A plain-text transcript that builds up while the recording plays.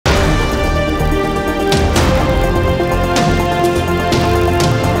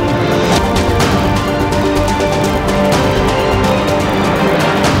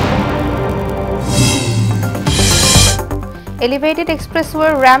Elevated expressway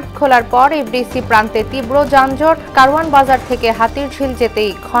ramp খোলার পর FDC প্রান্তে তীব্র যানজট, কারওয়ান বাজার থেকে হাতিরঝিল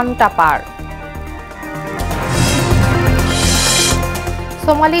যেতেই ঘণ্টা পার।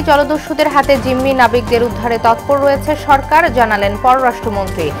 সোমালি জলদস্যুদের হাতে জিম্মি নাবিকদের উদ্ধারে তৎপর রয়েছে সরকার, জানালেন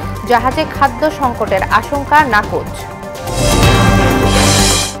পররাষ্ট্রমন্ত্রী। জাহাজে খাদ্য সংকটের আশঙ্কা নাকচ।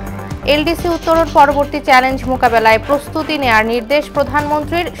 এলডিসি উত্তরণ পরবর্তী চ্যালেঞ্জ মোকাবেলায় প্রস্তুতি নেয়ার নির্দেশ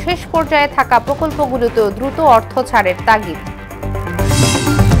প্রধানমন্ত্রীর। শেষ পর্যায়ে থাকা প্রকল্পগুলোতেও দ্রুত অর্থ ছাড়ের তাগিদ।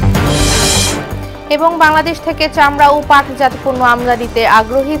 এবং বাংলাদেশ থেকে চামড়া ও পাটজাত পণ্য আমদানিতে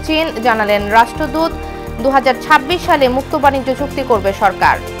আগ্রহী চীন, জানালেন রাষ্ট্রদূত। 2026 সালে মুক্ত বাণিজ্য চুক্তি করবে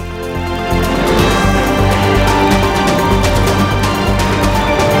সরকার।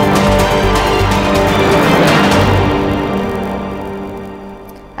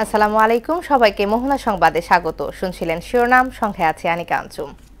 আসসালামু আলাইকুম, সবাইকে মোহনা সংবাদে স্বাগত। শুনছিলেন শিরোনাম, সঙ্গে আছে আনিকা আঞ্চুম।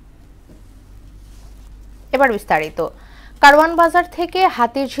 এবার বিস্তারিত। কারওয়ান বাজার থেকে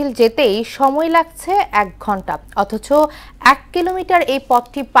হাতিরঝিল যেতেই সময় লাগছে 1 ঘন্টা, অথচ 1 কিলোমিটার এই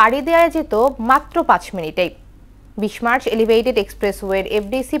পথটি পাড়ি দেওয়া যেত মাত্র 5 মিনিটেই। 20 মার্চ এলিভেটেড এক্সপ্রেসওয়ের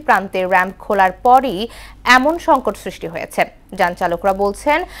এফডিসি প্রান্তে র্যাম্প খোলার পরই এমন সংকট সৃষ্টি হয়েছে। যান চালকরা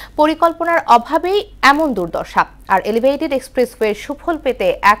বলছেন, পরিকল্পনার অভাবেই এমন দুর্দশা। আর এলিভেটেড এক্সপ্রেসওয়ের সুফল পেতে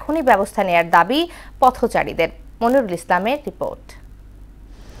এখনই ব্যবস্থা নেয়ার দাবি পথচারীদের। মনিরুল ইসলামের রিপোর্ট।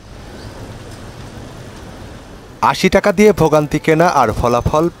 80 টাকা দিয়ে ভোগান্তি কেনা আর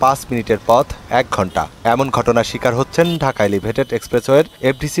ফলাফল 5 মিনিটের পথ 1 ঘন্টা। এমন ঘটনার শিকার হচ্ছেন ঢাকা এলিভেটেড এক্সপ্রেসওয়ের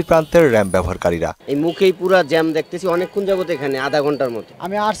এফডিসি প্রান্তের র্যাম্প ব্যবহারকারীরা। এই মুখেই পুরো জ্যাম দেখতেছি অনেকক্ষণ যাবত, এখানে আধা ঘন্টার মতো।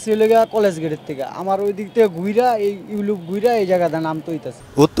 আমি আসছি লগা কলেজ গেটের থেকে, আমার ওই দিক থেকে ঘুইরা এই ইউলুপ ঘুইরা এই জায়গাটা নাম তো হইতাছে।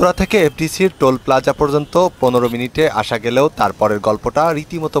 উত্তরা থেকে এফডিসির টোল প্লাজা পর্যন্ত 15 মিনিটে আসা গেলেও তারপরের গল্পটা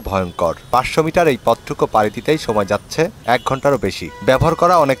রীতিমতো ভয়ঙ্কর। 500 মিটার এই পথটুকু পাড়ি দিতেই সময় যাচ্ছে 1 ঘন্টারও বেশি। ব্যবহার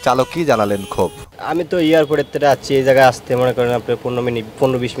করা অনেক চালকই জানালেন ক্ষোভ। আমি তো এয়ারপোর্টের থেকে আসছি, এই জায়গায় আসতে মনে করেন আপনার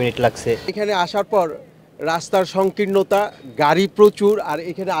 15-20 মিনিট লাগছে। এখানে আসার পর রাস্তার সংকীর্ণতা, গাড়ি প্রচুর, আর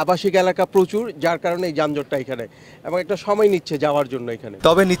এখানে আবাসিক এলাকা প্রচুর, যার কারণে এই যানজটটা এখানে, এবং একটা সময় নিচ্ছে যাওয়ার জন্য এখানে।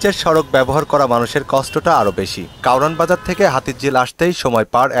 তবে নিচের সড়ক ব্যবহার করা মানুষের কষ্টটা আরো বেশি। কারওয়ান বাজার থেকে হাতিরঝিল আসতেই সময়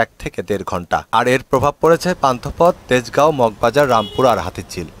পার 1 থেকে 1.5 ঘন্টা। আর এর প্রভাব পড়েছে পান্থপথ, তেজগাঁও, মগবাজার, রামপুর আর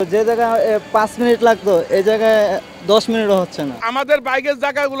হাতিরঝিল। যে জায়গায় 5 মিনিট লাগতো এই জায়গায় 10 মিনিটও হচ্ছে না। আমাদের বাইকের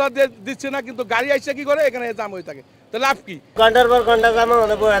জায়গাগুলো দিচ্ছে না, কিন্তু গাড়ি আইসে কি করে এখানে জাম হয়ে থাকে, তো লাভ কি? ঘন্টার পর ঘন্টা জামা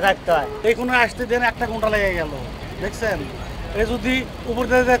মনে পড়ে থাকতে হয়। এই কোনো আসতে দেন 1 ঘন্টা লেগে গেল, দেখছেন? এই যদি উপর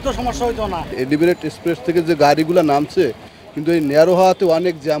দিয়ে যেত সমস্যা হইতো না। এলিভেটেড এক্সপ্রেস থেকে যে গাড়িগুলো নামছে, কিন্তু এই ন্যারো হওয়াতে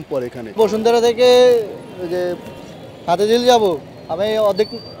অনেক জ্যাম পড়ে এখানে। বসুন্ধরা থেকে যে হাতিরঝিল যাব, আমি অর্ধেক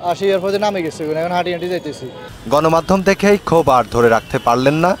আসি এরপরে নামে গেছি, এখন হাঁটি হাঁটি যাইতেছি। গণমাধ্যম দেখেই ক্ষোভ আর ধরে রাখতে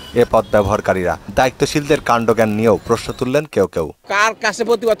পারলেন না এ পথ ব্যবহারকারীরা। দায়িত্বশীলদের কাণ্ডজ্ঞান নিয়েও প্রশ্ন তুললেন কেউ কেউ। কার কাছে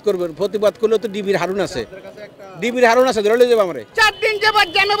প্রতিবাদ করবেন? প্রতিবাদ করলে তো ডিবির হারুন আছে, ধরে যাবো আমরা। 4 দিন যাবার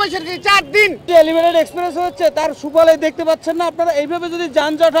জ্যামে বসে আছি, 4 দিন। এলিভেটেড এক্সপ্রেস হচ্ছে, তার সুফলে দেখতে পাচ্ছেন না আপনারা। এইভাবে যদি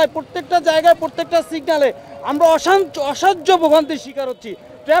যানজট হয় প্রত্যেকটা জায়গায়, প্রত্যেকটা সিগন্যালে, আমরা অসহ্য ভোগান্তির শিকার হচ্ছি।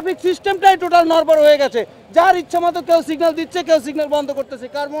 ট্রাফিক সিস্টেমটাই টোটাল নড়বড় হয়ে গেছে। যার ইচ্ছা মতো কেউ সিগন্যাল দিচ্ছে, কেউ সিগন্যাল বন্ধ করতেছে,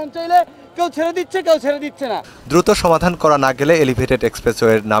 কার মন চাইলে কেউ ছেড়ে দিচ্ছে, কেউ ছেড়ে দিচ্ছে না। দ্রুত সমাধান করা না গেলে এলিভেটেড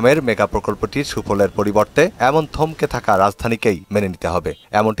এক্সপ্রেসওয়ের নামের মেগা প্রকল্পটির সুফলের পরিবর্তে এমন থমকে থাকা রাজধানীকেই মেনে নিতে হবে,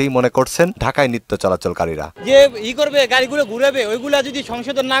 এমনটাই মনে করছেন ঢাকায় নিত্য চলাচলকারীরা। যে করবে, গাড়িগুলো ঘুরাবে, ওইগুলা যদি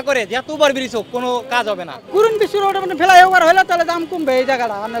সংশোধন না করে, যতবার ব্রিজ হোক, কোনো কাজ হবে না। পুরন বিশ্ব রোড মানে ফ্লাইওভার হলে তাহলে দাম কমবে, এই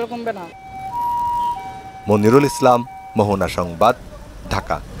জায়গাটা আর নাহলে কমবে না। মনিরুল ইসলাম, মোহনা সংবাদ,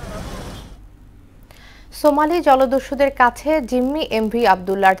 ঢাকা। সোমালি জলদস্যুদের কাছে জিম্মি এমভি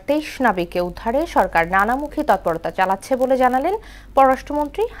আবদুল্লাহর 23 নাবিককে উদ্ধারে সরকার নানামুখী তৎপরতা চালাচ্ছে বলে জানালেন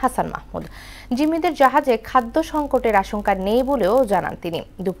পররাষ্ট্রমন্ত্রী হাসান মাহমুদ। জিম্মিদের জাহাজে খাদ্য সংকটের আশঙ্কা নেই বলেও জানান তিনি।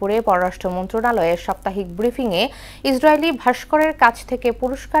 দুপুরে পররাষ্ট্র মন্ত্রণালয়ের সাপ্তাহিক ব্রিফিংয়ে ইসরায়েলি ভাস্করের কাছ থেকে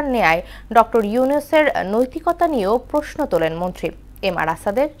পুরস্কার নেয়ায় ডক্টর ইউনুসের নৈতিকতা নিয়েও প্রশ্ন তোলেন মন্ত্রী। এম আর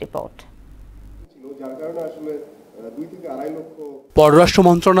আসাদের রিপোর্ট। পররাষ্ট্র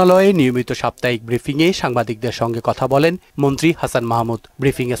মন্ত্রণালয়ে নিয়মিত সাপ্তাহিক ব্রিফিংয়ে সাংবাদিকদের সঙ্গে কথা বলেন মন্ত্রী হাসান মাহমুদ।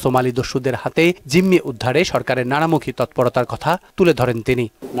 ব্রিফিংয়ে সোমালি দস্যুদের হাতে জিম্মি উদ্ধারে সরকারের নানামুখী তৎপরতার কথা তুলে ধরেন তিনি।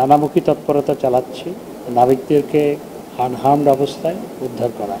 নানামুখী তৎপরতা চালাচ্ছি নাবিকদেরকে আনহার্মড অবস্থায়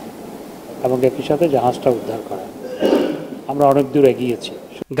উদ্ধার করা এবং একই সাথে জাহাজটা উদ্ধার করা। আমরা অনেক দূর এগিয়েছি।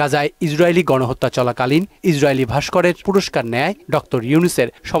 গাজায় ইসরায়েলি গণহত্যা চলাকালীন ইসরায়েলি ভাস্করের পুরস্কার নেয় ডক্টর ইউনুসের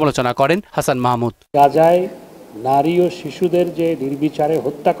সমালোচনা করেন হাসান মাহমুদ। গাজায় নারী ও শিশুদের যে নির্বিচারে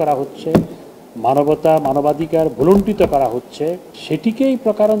হত্যা করা হচ্ছে, মানবাধিকার ভুলুণ্ঠিত করা হচ্ছে, সেটিকেই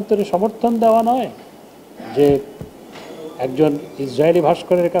প্রকারান্তরে সমর্থন দেওয়া নয় যে একজন ইসরায়েলি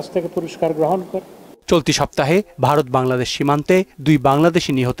ভাস্করের কাছ থেকে পুরস্কার গ্রহণ করে। চলতি সপ্তাহে ভারত বাংলাদেশ সীমান্তে 2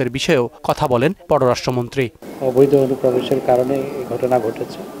 বাংলাদেশি নিহতের বিষয়েও কথা বলেন পররাষ্ট্রমন্ত্রী। অবৈধ অনুপ্রবেশের কারণে এই ঘটনা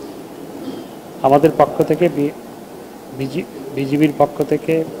ঘটেছে। আমাদের পক্ষ থেকে বিজিবির পক্ষ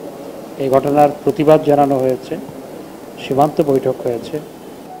থেকে এই ঘটনার প্রতিবাদ জানানো হয়েছে, সীমান্ত বৈঠক হয়েছে।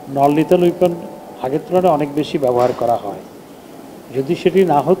 নন লিথাল উইপন আগের তুলনায় অনেক বেশি ব্যবহার করা হয়। যদি সেটি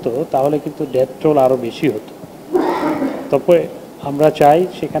না হতো তাহলে কিন্তু ডেথ টোল আরও বেশি হতো। তবে আমরা চাই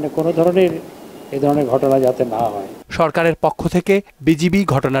সেখানে কোনো ধরনের এই ধরনের ঘটনা যাতে না হয়। সরকারের পক্ষ থেকে বিজিবি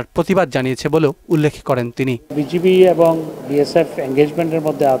ঘটনার প্রতিবাদ জানিয়েছে বলেও উল্লেখ করেন তিনি। বিজিবি এবং বিএসএফ এঙ্গেজমেন্টের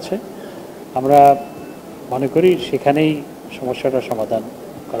মধ্যে আছে, আমরা মনে করি সেখানেই সমস্যাটার সমাধান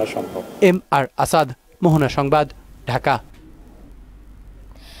করা সম্ভব। MR আসাদ, মোহনা সংবাদ, ঢাকা।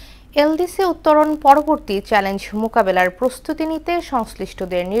 এলডিসি উত্তরণ পরবর্তী চ্যালেঞ্জ মোকাবেলার প্রস্তুতি নিতে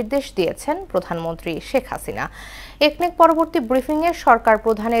সংশ্লিষ্টদের নির্দেশ দিয়েছেন প্রধানমন্ত্রী শেখ হাসিনা। একনেক পরবর্তী ব্রিফিংয়ে সরকার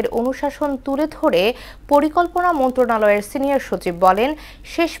প্রধানের অনুশাসন তুলে ধরে পরিকল্পনা মন্ত্রণালয়ের সিনিয়র সচিব বলেন,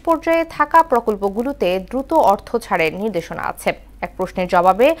 শেষ পর্যায়ে থাকা প্রকল্পগুলোতে দ্রুত অর্থ ছাড়ের নির্দেশনা আছে। এক প্রশ্নের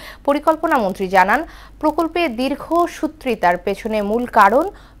জবাবে পরিকল্পনা মন্ত্রী জানান, প্রকল্পে দীর্ঘসূত্রিতার পেছনে মূল কারণ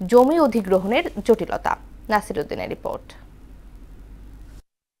জমি অধিগ্রহণের জটিলতা। নাসিরউদ্দিনের রিপোর্ট।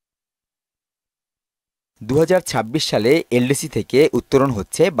 2026 সালে এলডিসি থেকে উত্তরণ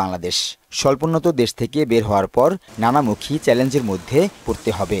হচ্ছে বাংলাদেশ। স্বল্পোন্নত দেশ থেকে বের হওয়ার পর নানামুখী চ্যালেঞ্জের মধ্যে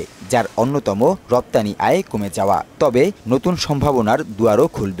পড়তে হবে, যার অন্যতম রপ্তানি আয় কমে যাওয়া। তবে নতুন সম্ভাবনার দুয়ারও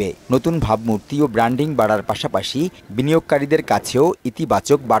খুলবে। নতুন ভাবমূর্তি ও ব্র্যান্ডিং বাড়ার পাশাপাশি বিনিয়োগকারীদের কাছেও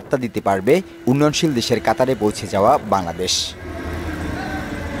ইতিবাচক বার্তা দিতে পারবে উন্নয়নশীল দেশের কাতারে পৌঁছে যাওয়া বাংলাদেশ।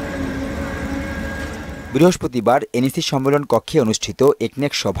 বৃহস্পতিবার এনইসি সম্মেলন কক্ষে অনুষ্ঠিত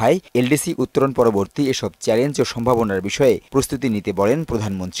একনেক সভায় এলডিসি উত্তরণ পরবর্তী এসব চ্যালেঞ্জ ও সম্ভাবনার বিষয়ে প্রস্তুতি নিতে বলেন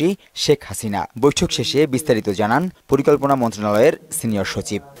প্রধানমন্ত্রী শেখ হাসিনা। বৈঠক শেষে বিস্তারিত জানান পরিকল্পনা মন্ত্রণালয়ের সিনিয়র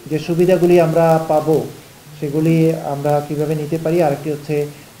সচিব। যে সুবিধাগুলি আমরা পাবো সেগুলি আমরা কিভাবে নিতে পারি, আরেকটি হচ্ছে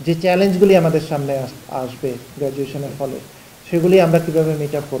যে চ্যালেঞ্জগুলি আমাদের সামনে আসবে গ্র্যাজুয়েশনের ফলে সেগুলি আমরা কিভাবে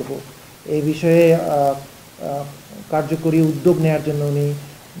মিট আপ করবো, এই বিষয়ে কার্যকরী উদ্যোগ নেওয়ার জন্য উনি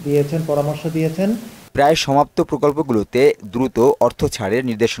পরামর্শ দিয়েছেন। প্রায় সমাপ্ত প্রকল্পগুলোতে দ্রুত অর্থ ছাড়ের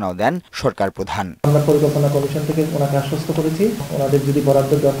নির্দেশনাও দেন সরকার প্রধান। আমরা পরিকল্পনা কমিশন থেকে ওনাকে আশ্বস্ত করেছি, ওনাদের যদি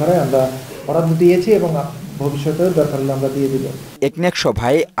বরাদ্দ দরকার হয় আমরা বরাদ্দ দিয়েছি এবং ভবিষ্যতেও দরকার হলে আমরা দিয়ে দিব। একনেক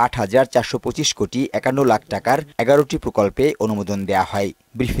সভায় 8,425 কোটি 51 লাখ টাকার 11টি প্রকল্পে অনুমোদন দেয়া হয়।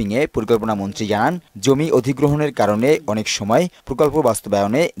 ব্রিফিংয়ে পরিকল্পনা মন্ত্রী জানান, জমি অধিগ্রহণের কারণে অনেক সময় প্রকল্প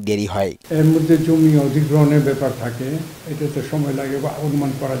বাস্তবায়নে দেরি হয়। এর মধ্যে জমি অধিগ্রহণের ব্যাপার থাকে, এটাতে সময় লাগে বা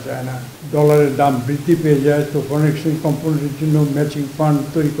অনুমান করা যায় না। ডলারের দাম বৃদ্ধি পেয়ে যায়, তো ফরেন এক্সচেঞ্জ কম্পোনেন্টের জন্য ম্যাচিং ফান্ড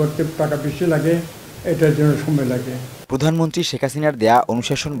তৈরি করতে টাকা বেশি লাগে, এটার জন্য সময় লাগে। প্রধানমন্ত্রী শেখ হাসিনার দেয়া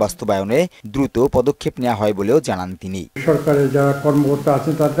অনুশাসন বাস্তবায়নে দ্রুত পদক্ষেপ নেওয়া হয় বলেও জানান তিনি। সরকারের যারা কর্মকর্তা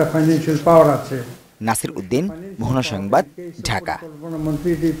আছেন তাদের ফাইন্যান্সিয়াল পাওয়ার আছে। নাসির উদ্দিন, মোহনা সংবাদ, ঢাকা।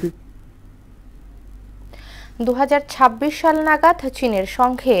 2026 সাল নাগাদ চীনের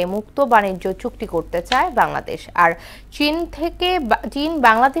সঙ্গে মুক্ত বাণিজ্য চুক্তি করতে চায় বাংলাদেশ। আর চীন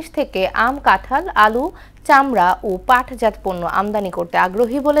বাংলাদেশ থেকে আম, কাঁঠাল, আলু, চামড়া ও পাটজাত পণ্য আমদানি করতে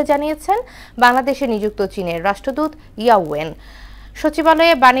আগ্রহী বলে জানিয়েছেন বাংলাদেশে নিযুক্ত চীনের রাষ্ট্রদূত ইয়াওয়েন।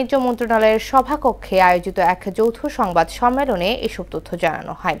 সচিবালয়ে বাণিজ্য মন্ত্রণালয়ের সভাকক্ষে আয়োজিত এক যৌথ সংবাদ সম্মেলনে এসব তথ্য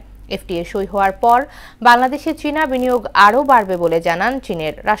জানানো হয়। এফটিএ সই হওয়ার পর বাংলাদেশে চীনা বিনিয়োগ আরও বাড়বে বলে জানান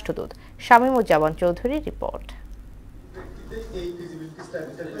চীনের রাষ্ট্রদূত। শামীমুজ্জামান চৌধুরীর রিপোর্ট।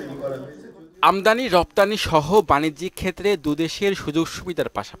 আমদানি রপ্তানি সহ বাণিজ্যিক ক্ষেত্রে দুদেশের সুযোগ সুবিধার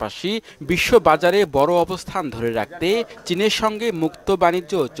পাশাপাশি বিশ্ব বাজারে বড় অবস্থান ধরে রাখতে চীনের সঙ্গে মুক্ত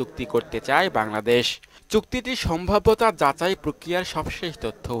বাণিজ্য চুক্তি করতে চায় বাংলাদেশ। চুক্তিটির সম্ভাব্যতা যাচাই প্রক্রিয়ার সবশেষ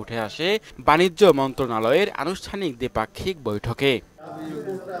তথ্য উঠে আসে বাণিজ্য মন্ত্রণালয়ের আনুষ্ঠানিক দ্বিপাক্ষিক বৈঠকে।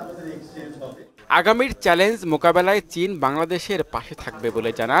 আগামীর চ্যালেঞ্জ মোকাবেলায় চীন বাংলাদেশের পাশে থাকবে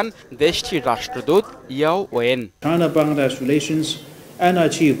বলে জানান দেশটির রাষ্ট্রদূত ইয়াওয়েন। China-Bangladesh relations and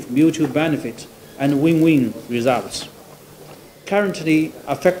achieve mutual benefit and win-win results. Currently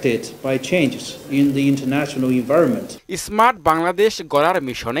affected by changes in the international environment. Smart Bangladesh গড়ার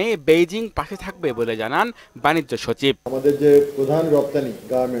মিশনে বেইজিং পাশে থাকবে বলে জানান বাণিজ্য সচিব। আমাদের যে প্রধান রপ্তানি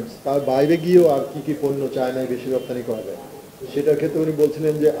গার্মেন্টস, তার বাইরে গিয়েও আর কি পণ্য চায়নায় বেশি রপ্তানি করা যায়, সেটার ক্ষেত্রে উনি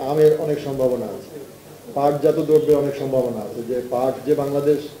বলছিলেন যে আমের অনেক সম্ভাবনা আছে, পাটজাত দ্রব্যের অনেক সম্ভাবনা আছে, যে পাট যে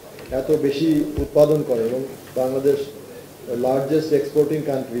বাংলাদেশ এত বেশি উৎপাদন করে এবং Bangladesh largest exporting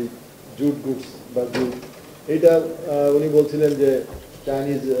country jute goods বা জুট, এটা উনি বলছিলেন যে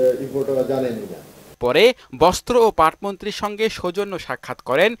চাইনিজ ইম্পোর্টাররা জানেনই না। পরে বস্ত্র ও পাটমন্ত্রীর সঙ্গে সৌজন্য সাক্ষাৎ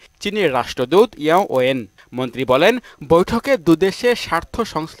করেন চীনের রাষ্ট্রদূত ইয়াওয়েন। মন্ত্রী বলেন, বৈঠকে দুদেশের স্বার্থ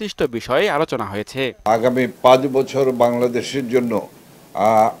সংশ্লিষ্ট বিষয়ে আলোচনা হয়েছে। আগামী 5 বছর বাংলাদেশের জন্য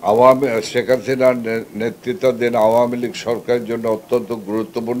শেখ হাসিনার নেতৃত্বাধীন আওয়ামী লীগ সরকারের জন্য অত্যন্ত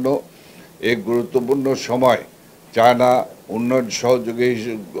গুরুত্বপূর্ণ। এই গুরুত্বপূর্ণ সময় চায়না উন্নয়ন সহযোগী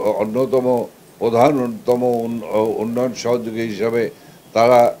অন্যতম উন্নয়ন সহযোগী হিসাবে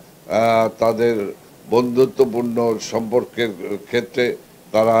তারা তাদের বন্ধুত্বপূর্ণ সম্পর্কের ক্ষেত্রে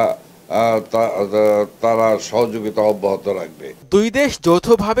তারা সহযোগিতা অব্যাহত রাখবে। দুই দেশ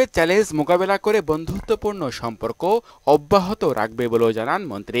যৌথভাবে চ্যালেঞ্জ মোকাবেলা করে বন্ধুত্বপূর্ণ সম্পর্ক অব্যাহত রাখবে বলেও জানান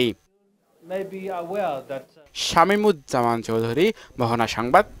মন্ত্রী। শামীমুজ্জামান চৌধুরী, মোহনা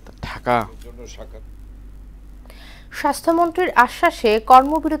সংবাদ, ঢাকা। স্বাস্থ্যমন্ত্রীর আশ্বাসে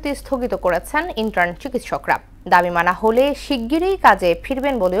কর্মবিরতি স্থগিত করেছেন ইন্টার্ন চিকিৎসকরা। দাবি মানা হলে শিগগিরই কাজে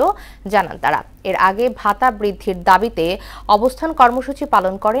ফিরবেন বলেও জানান তারা। এর আগে ভাতা বৃদ্ধির দাবিতে অবস্থান কর্মসূচি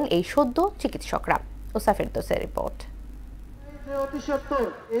পালন করেন এই সদ্য চিকিৎসকরা। ওসাফের দোসের রিপোর্ট।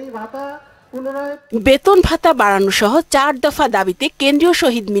 বেতন ভাতা বাড়ানো সহ 4 দফা দাবিতে কেন্দ্রীয়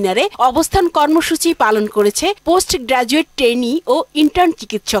শহীদ মিনারে অবস্থান কর্মসূচি পালন করেছে পোস্ট গ্রাজুয়েট ট্রেনি ও ইন্টার্ন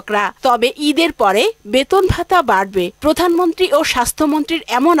চিকিৎসকরা। তবে ঈদের পরে বেতন ভাতা বাড়বে। প্রধানমন্ত্রী ও স্বাস্থ্যমন্ত্রীর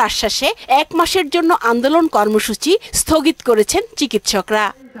এমন আশ্বাসে 1 মাসের জন্য আন্দোলন কর্মসূচি স্থগিত করেছেন চিকিৎসকরা।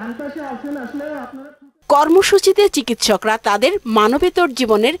 কর্মসূচিতে চিকিৎসকরা তাদের মানবেতর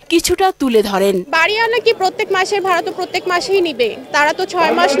জীবনের কিছুটা তুলে ধরেন। বাড়িওয়ালা কি প্রত্যেক মাসের ভাড়া তো প্রত্যেক মাসেই নিবে, তারা তো 6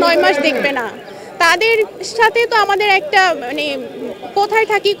 মাস 9 মাস দেখবে না। তাদের সাথে তো আমাদের একটা মানে কোথায়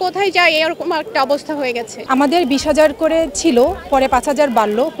থাকি কোথায় যাই এরকম একটা অবস্থা হয়ে গেছে। আমাদের 20,000 করে ছিল, পরে 5,000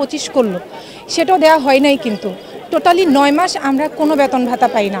 বাড়লো, 25 করলো, সেটাও দেওয়া হয় নাই। কিন্তু টোটালি 9 মাস আমরা কোনো বেতন ভাতা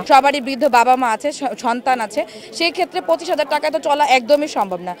পাই না। সবারই বৃদ্ধ বাবা মা আছে, সন্তান আছে, সেই ক্ষেত্রে 25,000 টাকায় তো চলা একদমই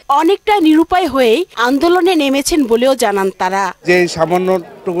সম্ভব না। অনেকটা নিরুপায় হয়েই আন্দোলনে নেমেছেন বলেও জানান তারা। যে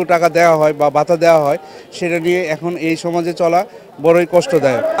সামান্যটুকু টাকা দেওয়া হয় বা ভাতা দেওয়া হয় সেটা নিয়ে এখন এই সমাজে চলা বড়ই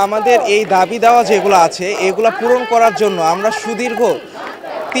কষ্টদায়ক। আমাদের এই দাবি দেওয়া যেগুলো আছে এগুলো পূরণ করার জন্য আমরা সুদীর্ঘ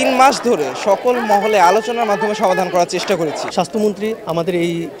 3 মাস ধরে সকল মহলে আলোচনার মাধ্যমে সমাধান করার চেষ্টা করেছি। স্বাস্থ্যমন্ত্রী আমাদের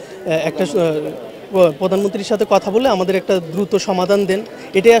এই একটা প্রধানমন্ত্রীর সাথে কথা বলে আমাদের একটা দ্রুত সমাধান দেন,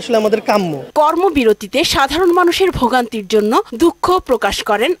 এটাই আসলে আমাদের কাম্য। কর্মবিরতিতে সাধারণ মানুষের ভোগান্তির জন্য দুঃখ প্রকাশ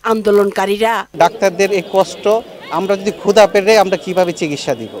করেন আন্দোলনকারীরা। ডাক্তারদের এই কষ্ট, আমরা যদি ক্ষুধা পেলে আমরা কিভাবে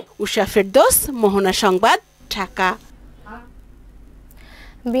চিকিৎসা দিব। উষা ফেরদৌস, মোহনা সংবাদ, ঢাকা।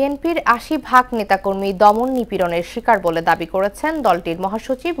 বিএনপির 80% নেতাকর্মী দমন নিপীড়নের শিকার বলে দাবি করেছেন দলটির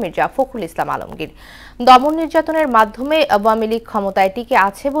মহাসচিব মির্জা ফখরুল ইসলাম আলমগীর। দমন নির্যাতনের মাধ্যমে আওয়ামী লীগ ক্ষমতায় টিকে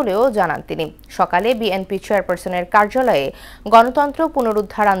আছে বলেও জানান তিনি। সকালে বিএনপি চেয়ারপারসনের কার্যালয়ে গণতন্ত্র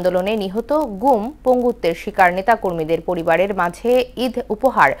পুনরুদ্ধার আন্দোলনে নিহত গুম পঙ্গুত্বের শিকার নেতাকর্মীদের পরিবারের মাঝে ঈদ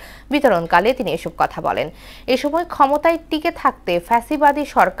উপহার বিতরণকালে তিনি এসব কথা বলেন। এ সময় ক্ষমতায় টিকে থাকতে ফ্যাসিবাদী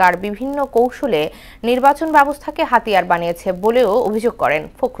সরকার বিভিন্ন কৌশলে নির্বাচন ব্যবস্থাকে হাতিয়ার বানিয়েছে বলেও অভিযোগ করেন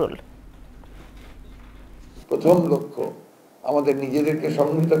ফখরুল। প্রথম লক্ষ্য আমাদের নিজেদেরকে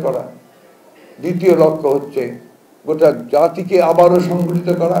সংগঠিত করা, দ্বিতীয় লক্ষ্য হচ্ছে গোটা জাতিকে আবারও সংগঠিত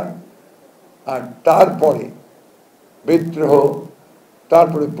করা, আর তারপরে বিদ্রোহ,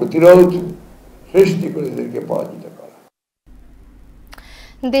 তারপরে প্রতিরোধ সৃষ্টি করে এদেরকে পরাজিত করা।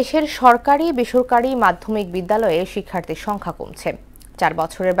 দেশের সরকারি বেসরকারি মাধ্যমিক বিদ্যালয়ে শিক্ষার্থীর সংখ্যা কমছে। 4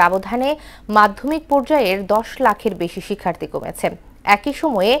 বছরের ব্যবধানে মাধ্যমিক পর্যায়ের 10 লাখের বেশি শিক্ষার্থী কমেছে। একই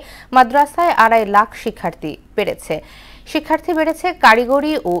সময়ে মাদ্রাসায় 2.5 লাখ শিক্ষার্থী বেড়েছে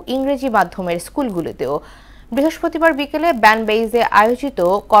কারিগরি ও ইংরেজি মাধ্যমের স্কুলগুলোতেও। বৃহস্পতিবার বিকেলে ব্যানবেইজে আয়োজিত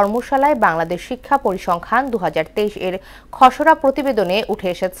কর্মশালায় বাংলাদেশ শিক্ষা পরিসংখ্যান 2023 এর খসড়া প্রতিবেদনে উঠে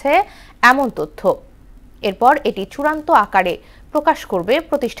এসেছে এমন তথ্য। এরপর এটি চূড়ান্ত আকারে প্রকাশ করবে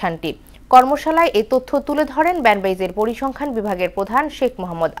প্রতিষ্ঠানটি। কর্মশালায় এই তথ্য তুলে ধরেন ব্যানবেইজের পরিসংখ্যান বিভাগের প্রধান Sheikh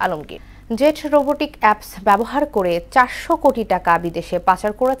Mohammad Alamgir. Jet robotic apps ব্যবহার করে 400 কোটি টাকা বিদেশে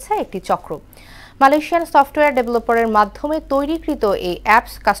পাচার করেছে একটি চক্র। মালয়েশিয়ান সফটওয়্যার ডেভেলপারের মাধ্যমে তৈরিকৃত এই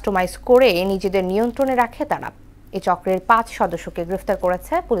অ্যাপস কাস্টমাইজ করে নিজেদের নিয়ন্ত্রণে রাখে তারা। এই চক্রের 5 সদস্যকে গ্রেফতার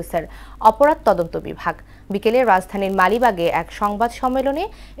করেছে পুলিশের অপরাধ তদন্ত বিভাগ। বিকেলে রাজধানীর মালিবাগে এক সংবাদ সম্মেলনে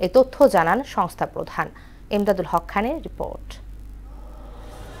এ তথ্য জানান সংস্থা প্রধান। ইমদাদুল হক খানের রিপোর্ট।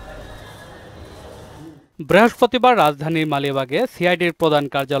 বৃহস্পতিবার রাজধানীর মালিবাগে সিআইডির প্রধান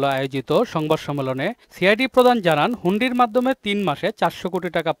কার্যালয়ে আয়োজিত সংবাদ সম্মেলনে সিআইডি প্রধান জানান, হুন্ডির মাধ্যমে 3 মাসে 400 কোটি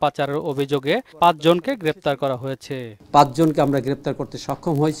টাকা পাচারের অভিযোগে 5 জনকে গ্রেপ্তার করা হয়েছে। 5 জনকে আমরা গ্রেপ্তার করতে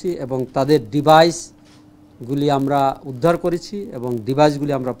সক্ষম হয়েছি এবং তাদের ডিভাইসগুলি আমরা উদ্ধার করেছি এবং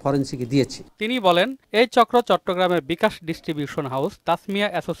ডিভাইসগুলি আমরা ফরেনসিকে দিয়েছি। তিনি বলেন, এই চক্র চট্টগ্রামের বিকাশ ডিস্ট্রিবিউশন হাউস তাসমিয়া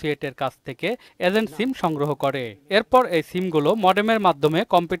অ্যাসোসিয়েটের কাছ থেকে এজেন্ট সিম সংগ্রহ করে। এরপর এই সিমগুলো মডেমের মাধ্যমে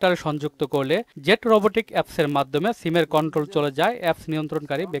কম্পিউটারে সংযুক্ত করলে জেট রোবোটিক অ্যাপসের মাধ্যমে সিমের কন্ট্রোল চলে যায় অ্যাপস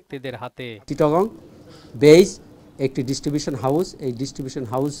নিয়ন্ত্রণকারী ব্যক্তিদের হাতে। চিটাগং বেস একটি ডিস্ট্রিবিউশন হাউস, এই ডিস্ট্রিবিউশন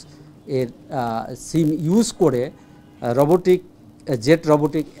হাউস এর সিম ইউজ করে রোবোটিক জেট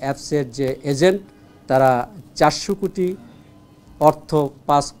রোবোটিক অ্যাপসের যে এজেন্ট তারা 400 কোটি অর্থ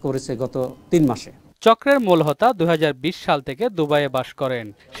পাস করেছে গত 3 মাসে। চক্রের মূল হোতা 2020 সাল থেকে দুবাইয়ে বাস করেন।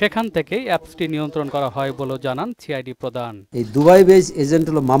 সেখান থেকেই অ্যাপসটি নিয়ন্ত্রণ করা হয় বলে জানান সিআইডি প্রধান। এই দুবাই বেস এজেন্ট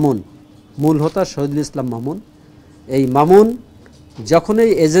হলো মামুন, মূল হোতা শহীদুল ইসলাম মামুন। এই মামুন যখন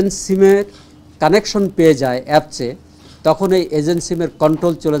এই এজেন্ট সিমের কানেকশন পেয়ে যায় অ্যাপসে, তখন এই এজেন্ট সিমের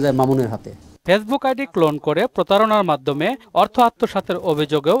কন্ট্রোল চলে যায় মামুনের হাতে। ফেসবুক আইডি ক্লোন করে প্রতারণার মাধ্যমে অর্থ আত্মসাতের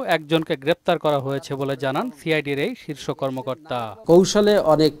অভিযোগেও একজনকে গ্রেপ্তার করা হয়েছে বলে জানান সিআইডির এই শীর্ষ কর্মকর্তা। কৌশলে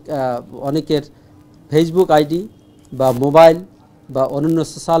অনেকের ফেসবুক আইডি বা মোবাইল বা অন্যান্য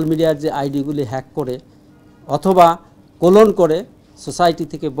সোশ্যাল মিডিয়ার যে আইডিগুলি হ্যাক করে অথবা ক্লোন করে সোসাইটি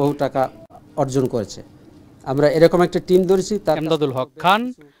থেকে বহু টাকা অর্জন করেছে। আমরা এরকম একটা টিম ধরেছি। এমদাদুল হক খান,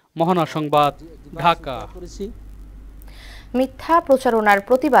 মোহনা সংবাদ, ঢাকা। মিথ্যা প্রচারণার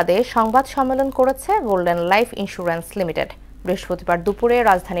প্রতিবাদে সংবাদ সম্মেলন করেছে গোল্ডেন লাইফ ইন্স্যুরেন্স লিমিটেড। বৃহস্পতিবার দুপুরে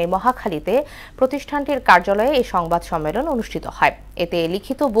রাজধানীর মহাখালীতে প্রতিষ্ঠানটির কার্যালয়ে এই সংবাদ সম্মেলন অনুষ্ঠিত হয়। এতে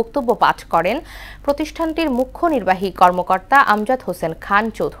লিখিত বক্তব্য পাঠ করেন প্রতিষ্ঠানটির মুখ্য নির্বাহী কর্মকর্তা আমজাদ হোসেন খান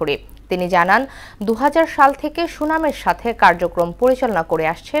চৌধুরী। তিনি জানান, 2000 সাল থেকে সুনামের সাথে কার্যক্রম পরিচালনা করে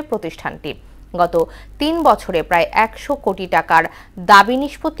আসছে প্রতিষ্ঠানটি। গত 3 বছরে প্রায় 100 কোটি টাকার দাবি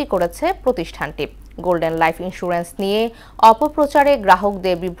নিষ্পত্তি করেছে প্রতিষ্ঠানটি। গোল্ডেন লাইফ ইন্স্যুরেন্স নিয়ে অপপ্রচারে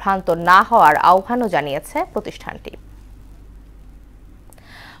গ্রাহকদের বিভ্রান্ত না হওয়ার আহ্বানও জানিয়েছে প্রতিষ্ঠানটি।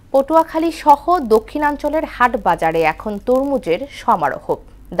 পটুয়াখালী সহ দক্ষিণাঞ্চলের হাট বাজারে এখন তরমুজের সমারোহ।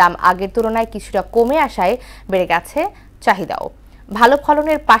 দাম আগের তুলনায় কিছুটা কমে আসায় বেড়ে গেছে চাহিদাও। ভালো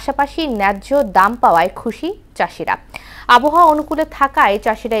ফলনের পাশাপাশি ন্যায্য দাম পাওয়ায় খুশি চাষিরা। আবহাওয়া অনুকূলে থাকায়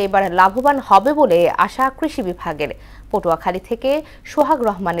চাষিরা এবার লাভবান হবে বলে আশা কৃষি বিভাগের। পটুয়াখালী থেকে সোহাগ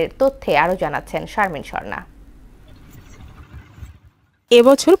রহমানের তথ্যে আরও জানাচ্ছেন শারমিন স্বর্ণা।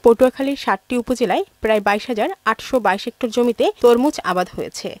 এবছর পটুয়াখালীর 7টি উপজেলায় প্রায় 22,822 হেক্টর জমিতে তরমুজ আবাদ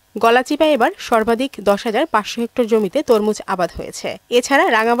হয়েছে। গলাচিপায় এবার সর্বাধিক 10,500 হেক্টর জমিতে তরমুজ আবাদ হয়েছে। এছাড়া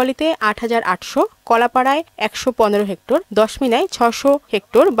রাঙামালিতে 8,800, কলাপাড়ায় 115 হেক্টর, দশমিনায় 600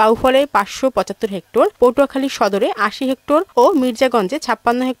 হেক্টর, বাউফলে 575 হেক্টর, পটুয়াখালী সদরে 80 হেক্টর ও মির্জাগঞ্জে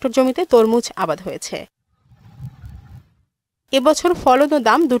 56 হেক্টর জমিতে তরমুজ আবাদ হয়েছে। এবছর ফলন ও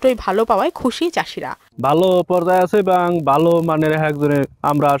দাম দুটোই ভালো পাওয়ায় খুশি চাষিরা। ভালো পর্যায়ে আছে এবং ভালো মানের একজনে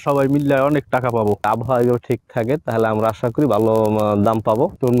আমরা সবাই মিলে অনেক টাকা পাবো। আবহাওয়া ঠিক থাকে তাহলে আমরা আশা করি ভালো দাম পাবো।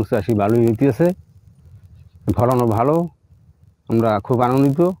 তরমুজ চাষি ভালোই হইতেছে, ফলনও ভালো, আমরা খুব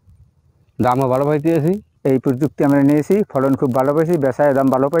আনন্দিত, দামও ভালো পাইতেছি। এই প্রযুক্তি আমরা নিয়েছি, ফলন খুব ভালো পাইছি, বেচায় দাম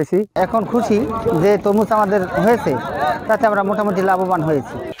ভালো পাইছি। এখন খুশি যে তরমুজ আমাদের হয়েছে, তাতে আমরা মোটামুটি লাভবান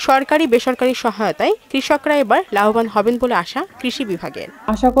হয়েছি। সরকারি বেসরকারি সহায়তায় কৃষকরা এবার লাভবান হবেন বলে আশা কৃষি বিভাগের।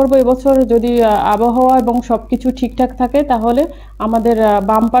 আশা করব এবছর যদি আবহাওয়া এবং সবকিছু ঠিকঠাক থাকে তাহলে আমাদের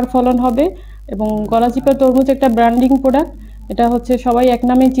বাম্পার ফলন হবে। এবং গলাচিপা তরমুজ একটা ব্র্যান্ডিং প্রোডাক্ট, এটা হচ্ছে সবাই এক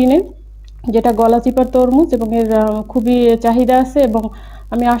নামে চিনে, যেটা গলাচিপার তরমুজ, এবং এর খুবই চাহিদা আছে এবং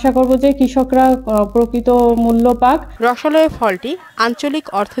আমি আশা করব যে কৃষকরা প্রকৃত মূল্য পাক। রসালো ফলটি আঞ্চলিক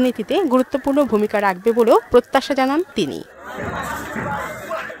অর্থনীতিতে গুরুত্বপূর্ণ ভূমিকা রাখবে বলেও প্রত্যাশা জানান তিনি।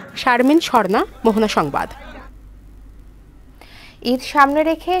 শারমিন স্বর্ণা, মোহনা সংবাদ। ঈদ সামনে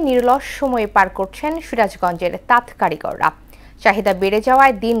রেখে নির্লস সময় পার করছেন সিরাজগঞ্জের তাঁত কারিগররা। চাহিদা বেড়ে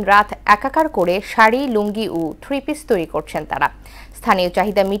যাওয়ায় দিন রাত একাকার করে শাড়ি, লুঙ্গি ও 3 পিস তৈরি করছেন তারা। স্থানীয়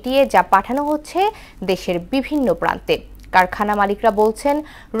চাহিদা মিটিয়ে যা পাঠানো হচ্ছে দেশের বিভিন্ন প্রান্তে। কারখানা মালিকরা বলছেন,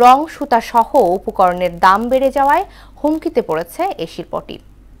 রং, সুতা সহ উপকরণের দাম বেড়ে যাওয়ায় হুমকিতে পড়েছে এই শিল্পটি।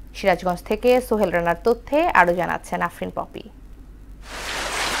 সিরাজগঞ্জ থেকে সোহেল রানার তথ্যে আরও জানাচ্ছেন আফরিন পপি।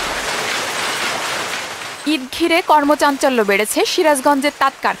 ঈদ ঘিরে কর্মচাঞ্চল্য বেড়েছে সিরাজগঞ্জের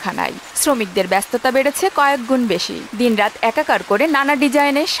তাঁত কারখানায়। শ্রমিকদের ব্যস্ততা বেড়েছে কয়েক গুণ বেশি। দিনরাত একাকার করে নানা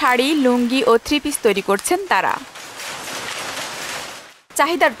ডিজাইনের শাড়ি, লুঙ্গি ও 3 পিস তৈরি করছেন তারা।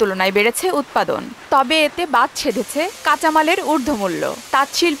 চাহিদার তুলনায় বেড়েছে উৎপাদন, তবে এতে বাদ ছেধেছে কাঁচামালের ঊর্ধ্বমূল্য। তাঁত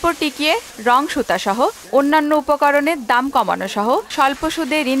শিল্প টিকিয়ে রং, সুতা সহ অন্যান্য উপকরণের দাম কমানো সহ স্বল্প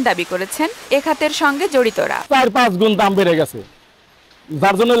সুদে ঋণ দাবি করেছেন এ খাতের সঙ্গে জড়িতরা। 4-5 গুণ দাম বেড়ে গেছে,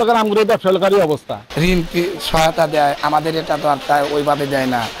 যার জন্য এলাকার আমগুলো ব্যবসায়ী অবস্থা। ঋণ সহায়তা দেয়, আমাদের এটা তো আর তাই ওইভাবে দেয়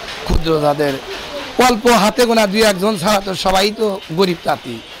না। ক্ষুদ্র যাদের অল্প হাতে গোনা 2-1 ছাড়া তো সবাই তো গরিব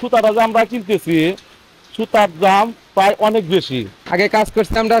তাঁতি। সুতাটা যে আমরা কিনতেছি, সুতার দাম প্রায় অনেক বেশি। আগে কাজ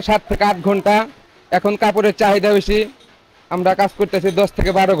করছি আমরা 7 থেকে 8 ঘন্টা, এখন কাপড়ের চাহিদা বেশি, আমরা কাজ করতেছি 10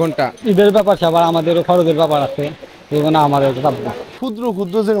 থেকে 12 ঘন্টা। ঈদের ব্যাপার আবার আমাদেরও খরচের ব্যাপার আছে, আমাদের ক্ষুদ্র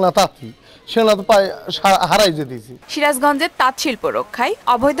ক্ষুদ্র যেগুলো তাঁতি সেগুলো তো প্রায় হারাই যেতেছি। সিরাজগঞ্জের তাঁত শিল্প রক্ষায়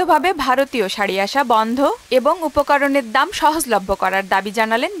অবৈধভাবে ভারতীয় শাড়ি আসা বন্ধ এবং উপকরণের দাম সহজলভ্য করার দাবি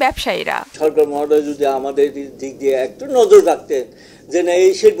জানালেন ব্যবসায়ীরা। সরকার মহোদয় যদি আমাদের দিক দিয়ে একটু নজর রাখতেন যে না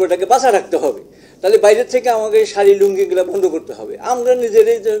এই শিল্পটাকে বাঁচা রাখতে হবে, তাহলে বাইরে থেকে আমাকে শাড়ি লুঙ্গিগুলো বন্ধ করতে হবে। আমরা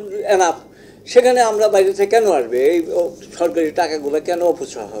নিজেরাই এনাফ, সেখানে আমরা বাইরে থেকে কেন আসবে? এই সরকারি টাকাগুলো কেন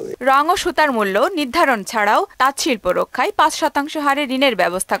অপচয় হবে? রং ও সুতার মূল্য নির্ধারণ ছাড়াও তাঁত শিল্প রক্ষায় 5% হারে ঋণের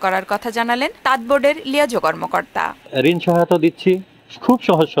ব্যবস্থা করার কথা জানালেন তাঁত বোর্ডের লিয়াজো কর্মকর্তা। ঋণ সহায়তা দিচ্ছি, খুব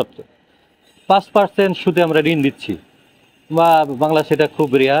সহজ শর্ত, 5% সুদে আমরা ঋণ দিচ্ছি, বা বাংলা সেটা খুব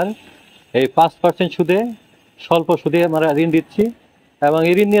রেয়ার। এই 5% সুদে, স্বল্প সুদে আমরা ঋণ দিচ্ছি, এবং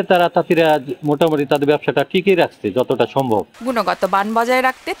এই ঋণ নিয়ে তাঁতিরা মোটামুটি তাদের ব্যবসাটা টিকিয়ে রাখছে যতটা সম্ভব। গুণগত মান বজায়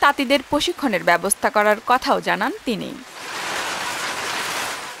রাখতে তাঁতিদের প্রশিক্ষণের ব্যবস্থা করার কথাও জানান তিনি।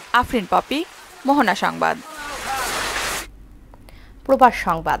 আফরিন পপি, মোহনা সংবাদ। প্রবাস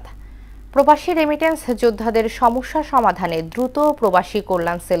সংবাদ। প্রবাসী রেমিটেন্স যোদ্ধাদের সমস্যা সমাধানে দ্রুত প্রবাসী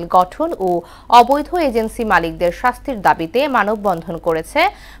কল্যাণ সেল গঠন ও অবৈধ এজেন্সি মালিকদের শাস্তির দাবিতে মানববন্ধন করেছে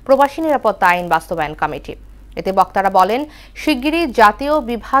প্রবাসী নিরাপত্তা আইন বাস্তবায়ন কমিটি। এতে বক্তারা বলেন, শিগগিরই জাতীয়,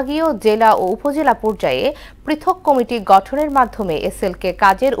 বিভাগীয়, জেলা ও উপজেলা পর্যায়ে পৃথক কমিটি গঠনের মাধ্যমে এ সেলকে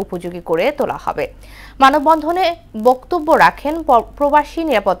কাজের উপযোগী করে তোলা হবে। মানববন্ধনে বক্তব্য রাখেন প্রবাসী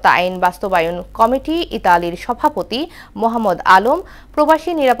নিরাপত্তা আইন বাস্তবায়ন কমিটি ইতালির সভাপতি মোহাম্মদ আলম,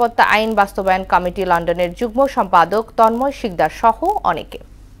 প্রবাসী নিরাপত্তা আইন বাস্তবায়ন কমিটি লন্ডনের যুগ্ম সম্পাদক তন্ময় শিকদার সহ অনেকে।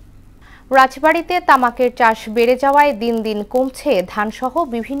 রাজবাড়ীতে তামাকের চাষ বেড়ে যাওয়ায় দিন দিন কমছে ধানসহ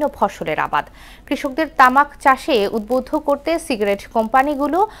বিভিন্ন ফসলের আবাদ। কৃষকদের তামাক চাষে উদ্বুদ্ধ করতে সিগারেট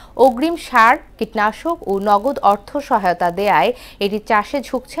কোম্পানিগুলো অগ্রিম সার, কীটনাশক ও নগদ অর্থ সহায়তা দেয়ায় এটি চাষে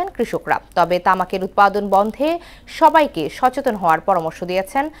ঝুঁকছেন কৃষকরা। তবে তামাকের উৎপাদন বন্ধে সবাইকে সচেতন হওয়ার পরামর্শ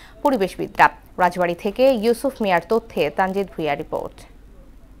দিয়েছেন পরিবেশবিদরা। রাজবাড়ী থেকে ইউসুফ মিয়ার তথ্যে তানজিদ ভুইয়া রিপোর্ট।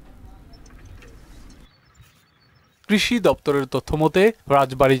 কৃষি দপ্তরের তথ্যমতে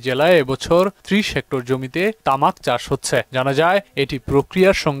রাজবাড়ী জেলায় এবছর 30 হেক্টর জমিতে তামাক চাষ হচ্ছে। জানা যায় এটি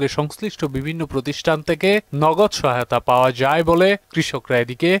প্রক্রিয়ার সঙ্গে সংশ্লিষ্ট বিভিন্ন প্রতিষ্ঠান থেকে নগদ সহায়তা পাওয়া যায় বলে কৃষকরা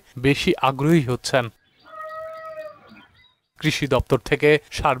এদিকে বেশি আগ্রহী হচ্ছেন। কৃষি দপ্তর থেকে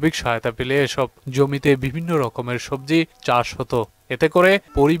সার্বিক সহায়তা পেলে এসব জমিতে বিভিন্ন রকমের সবজি চাষ হতো। এতে করে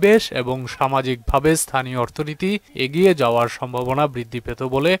পরিবেশ এবং সামাজিকভাবে স্থানীয় অর্থনীতি এগিয়ে যাওয়ার সম্ভাবনা বৃদ্ধি পেত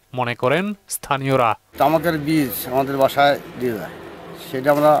বলে মনে করেন স্থানীয়রা। তামাকের বীজ আমাদের বাসায় দিয়ে যায়, সেটা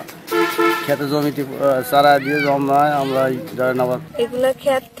আমরা খেতে জমিতে চারা দিয়ে জমায় আমরা এগুলা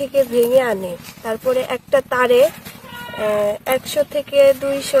ক্ষেত থেকে ভেঙে আনে, তারপরে একটা তারে 100 থেকে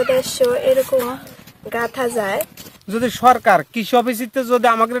 200, 150 এরকম গাঁথা যায়। যদি সরকার কৃষি অফিসিতে যদি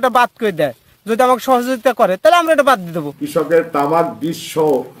আমাকে এটা বাদ করে দেয়, যদি আমাকে সহযোগিতা করে, তাহলে আমরা এটা বাদ দিয়ে দেবো। কৃষকের তামাক বীজ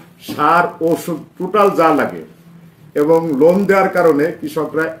সহ সার, ওষুধ টোটাল যা লাগে এবং লোন দেওয়ার কারণে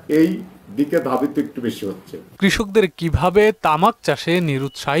কৃষকরা এই দিকে ধাবিত একটু বেশি হচ্ছে। কৃষকদের কিভাবে তামাক চাষে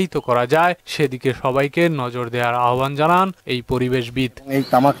নিরুৎসাহিত করা যায় সেদিকে সবাইকে নজর দেওয়ার আহ্বান জানান এই পরিবেশবিদ। এই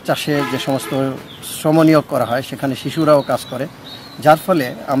তামাক চাষে যে সমস্ত শ্রম নিয়োগ করা হয় সেখানে শিশুরাও কাজ করে, যার ফলে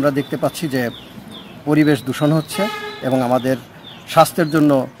আমরা দেখতে পাচ্ছি যে পরিবেশ দূষণ হচ্ছে এবং আমাদের স্বাস্থ্যের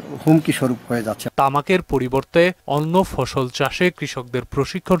জন্য হুমকি স্বরূপ হয়ে যাচ্ছে। তামাকের পরিবর্তে অন্য ফসল চাষে কৃষকদের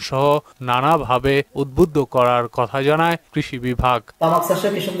প্রশিক্ষণ সহ নানাভাবে উদ্বুদ্ধ করার কথা জানায় কৃষি বিভাগ। তামাক চাষে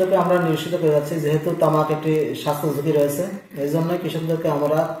কৃষকদেরকে আমরা নিশ্চিত করে যাচ্ছি, যেহেতু তামাক একটি স্বাস্থ্য ঝুঁকি রয়েছে, এই জন্য কৃষকদেরকে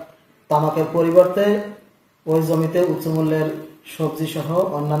আমরা তামাকের পরিবর্তে ওই জমিতে উচ্চমূল্যের সবজি সহ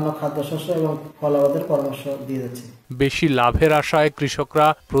অন্যান্য খাদ্যশস্য এবং ফল আবাদের পরামর্শ দিয়ে যাচ্ছে। বেশি লাভের আশায় কৃষকরা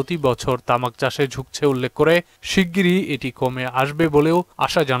প্রতি বছর তামাক চাষে ঝুঁকছে উল্লেখ করে শিগগিরই এটি কমে আসবে বলেও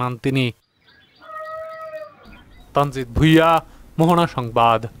আশা জানান তিনি। তানজিদ ভুইয়া, মোহনা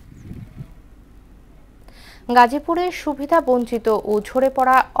সংবাদ। গাজীপুরে সুবিধা বঞ্চিত ও ঝরে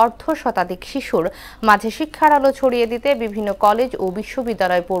পড়া অর্ধশতাধিক শিশুর মাঝে শিক্ষার আলো ছড়িয়ে দিতে বিভিন্ন কলেজ ও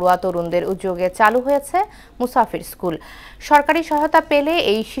বিশ্ববিদ্যালয় পড়ুয়া তরুণদের উদ্যোগে চালু হয়েছে মুসাফির স্কুল। সরকারি সহায়তা পেলে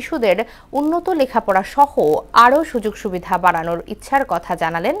এই শিশুদের উন্নত লেখাপড়া সহ আরও সুযোগ সুবিধা বাড়ানোর ইচ্ছার কথা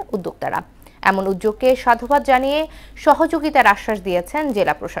জানালেন উদ্যোক্তারা। এমন উদ্যোগকে সাধুবাদ জানিয়ে সহযোগিতার আশ্বাস দিয়েছেন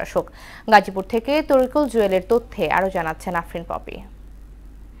জেলা প্রশাসক। গাজীপুর থেকে তরিকুল জুয়েলের তথ্যে আরও জানাচ্ছেন আফরিন পপি।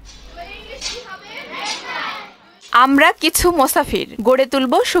 আমরা কিছু মুসাফির, গড়ে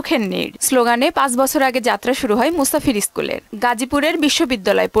তুলব সুখের নীড় স্লোগানে 5 বছর আগে যাত্রা শুরু হয় মুসাফির স্কুলের। গাজীপুরের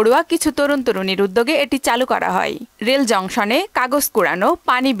বিশ্ববিদ্যালয় পড়ুয়া কিছু তরুণ তরুণীর উদ্যোগে এটি চালু করা হয়। রেল জংশনে কাগজ কুড়ানো,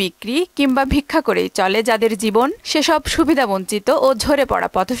 পানি বিক্রি কিংবা ভিক্ষা করেই চলে যাদের জীবন, সেসব সুবিধা বঞ্চিত ও ঝরে পড়া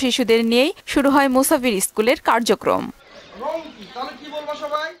পথ শিশুদের নিয়েই শুরু হয় মুসাফির স্কুলের কার্যক্রম।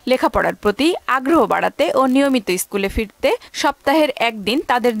 লেখাপড়ার প্রতি আগ্রহ বাড়াতে ও নিয়মিত স্কুলে ফিরতে সপ্তাহের একদিন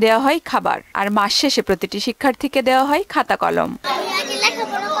তাদের দেওয়া হয় খাবার, আর মাস শেষে প্রতিটি শিক্ষার্থীকে দেওয়া হয় খাতা কলম।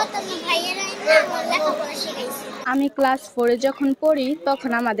 আমি ক্লাস 4-এ যখন পড়ি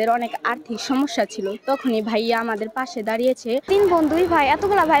তখন আমাদের অনেক আর্থিক সমস্যা ছিল, তখনই ভাইয়া আমাদের পাশে দাঁড়িয়েছে। 3 বন্ধুই ভাই,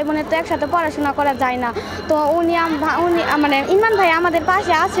 এতগুলা ভাই বোনের তো একসাথে পড়াশোনা করা যায় না, তো উনি মানে ইমান ভাই আমাদের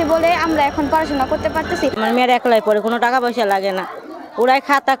পাশে আছে বলে আমরা এখন পড়াশোনা করতে পারতেছি। আমার মেয়ের একলাই পড়ে, কোনো টাকা পয়সা লাগে না, ওরাই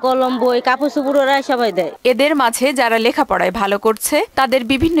খাতা কলম বই কাপড় চোপড় ওরাই সবাই দেয়। এদের মাঝে যারা লেখাপড়ায় ভালো করছে তাদের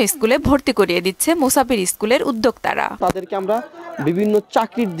বিভিন্ন স্কুলে ভর্তি করিয়ে দিচ্ছে মুসাফির স্কুলের উদ্যোক্তারা। তাদেরকে আমরা বিভিন্ন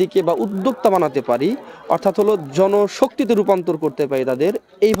চাকরির দিকে বা উদ্যোক্তা বানাতে পারি, অর্থাৎ হলো জনশক্তিতে রূপান্তর করতে পারি তাদের,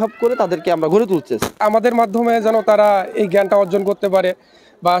 এইভাবে করে তাদেরকে আমরা গড়ে তুলতেছি। আমাদের মাধ্যমে যেন তারা এই জ্ঞানটা অর্জন করতে পারে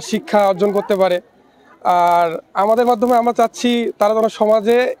বা শিক্ষা অর্জন করতে পারে, আর আমাদের মাধ্যমে আমরা চাচ্ছি তারা যেন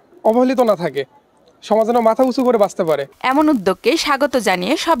সমাজে অবহেলিত না থাকে, সমাজ যেন মাথা উঁচু করে বাঁচতে পারে। এমন উদ্যোগকে স্বাগত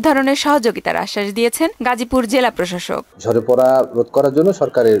জানিয়ে সব ধরনের সহযোগিতার আশ্বাস দিয়েছেন গাজীপুর জেলা প্রশাসক। ঝরে পড়া রোধ করার জন্য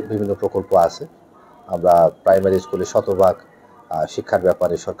সরকারের বিভিন্ন প্রকল্প আছে। আমরা প্রাইমারি স্কুলে শতভাগ শিক্ষার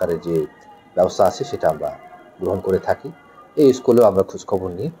ব্যাপারে সরকারের যে ব্যবস্থা আছে সেটা আমরা গ্রহণ করে থাকি। এই স্কুলেও আমরা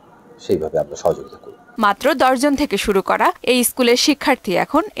খোঁজখবর নিই, সেইভাবে আমরা সহযোগিতা করি। মাত্র 10 জন থেকে শুরু করা এই স্কুলের শিক্ষার্থী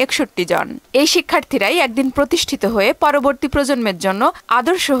এখন 61 জন। এই শিক্ষার্থীরাই একদিন প্রতিষ্ঠিত হয়ে পরবর্তী প্রজন্মের জন্য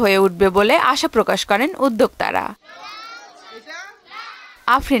আদর্শ হয়ে উঠবে বলে আশা প্রকাশ করেন উদ্যোক্তারা।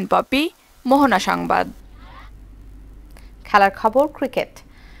 আফরিন পপি, মোহনা সংবাদ। খেলার খবর ক্রিকেট।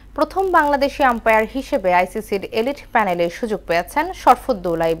 প্রথম বাংলাদেশি আম্পায়ার হিসেবে আইসিসির এলিট প্যানেলে সুযোগ পেয়েছেন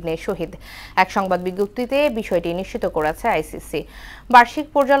শরফুদ্দৌলা ইবনে শহীদ। এক সংবাদ বিজ্ঞপ্তিতে বিষয়টি নিশ্চিত করেছে আইসিসি। বার্ষিক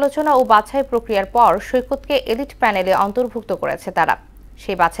পর্যালোচনা ও বাছাই প্রক্রিয়ার পর সৈকতকে এলিট প্যানেলে অন্তর্ভুক্ত করেছে তারা।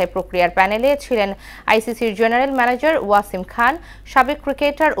 সেই বাছাই প্রক্রিয়ার প্যানেলে ছিলেন আইসিসির জেনারেল ম্যানেজার ওয়াসিম খান, সাবেক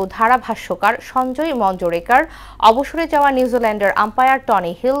ক্রিকেটার ও ধারাভাষ্যকার সঞ্জয় মঞ্জরেকর, অবসরে যাওয়া নিউজিল্যান্ডের আম্পায়ার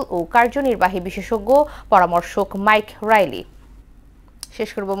টনি হিল ও কার্যনির্বাহী বিশেষজ্ঞ পরামর্শক মাইক রাইলি। শেষ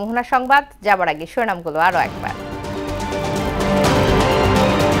করব মোহনা সংবাদ, যাবার আগে শিরোনামগুলো আরো একবার।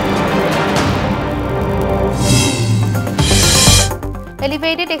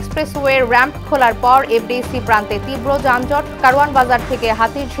 এলিভেটেড এক্সপ্রেসওয়ে র্যাম্প খোলার পর এফডিসি প্রান্তে তীব্র যানজট, কারওয়ান বাজার থেকে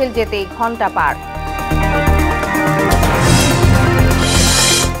হাতিরঝিল যেতেই ঘণ্টা পার।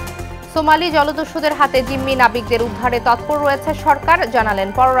 সোমালি জলদস্যুদের হাতে জিম্মি নাবিকদের উদ্ধারে তৎপর রয়েছে সরকার, জানালেন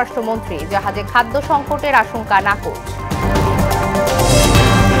পররাষ্ট্রমন্ত্রী। জাহাজে খাদ্য সংকটের আশঙ্কা নাকচ।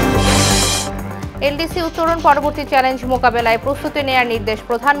 এলডিসি উত্তরণ পরবর্তী চ্যালেঞ্জ মোকাবেলায় প্রস্তুতি নেয়ার নির্দেশ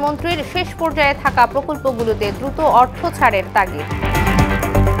প্রধানমন্ত্রীর। শেষ পর্যায়ে থাকা প্রকল্পগুলোতে দ্রুত অর্থ ছাড়ের তাগিদ।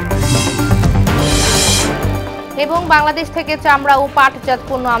 এবং বাংলাদেশ থেকে চামড়া ও পাটজাত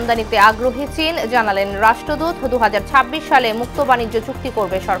পণ্য আমদানিতে আগ্রহী চীন, জানালেন রাষ্ট্রদূত। 2026 সালে মুক্ত বাণিজ্য চুক্তি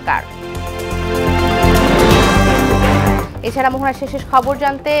করবে সরকার। এছাড়া মোহনার শেষ খবর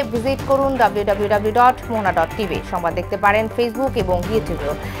জানতে ভিজিট করুন www.mohona.tv। সংবাদ দেখতে পারেন ফেসবুক এবং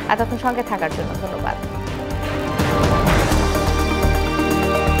ইউটিউবেও। এতক্ষণ সঙ্গে থাকার জন্য ধন্যবাদ।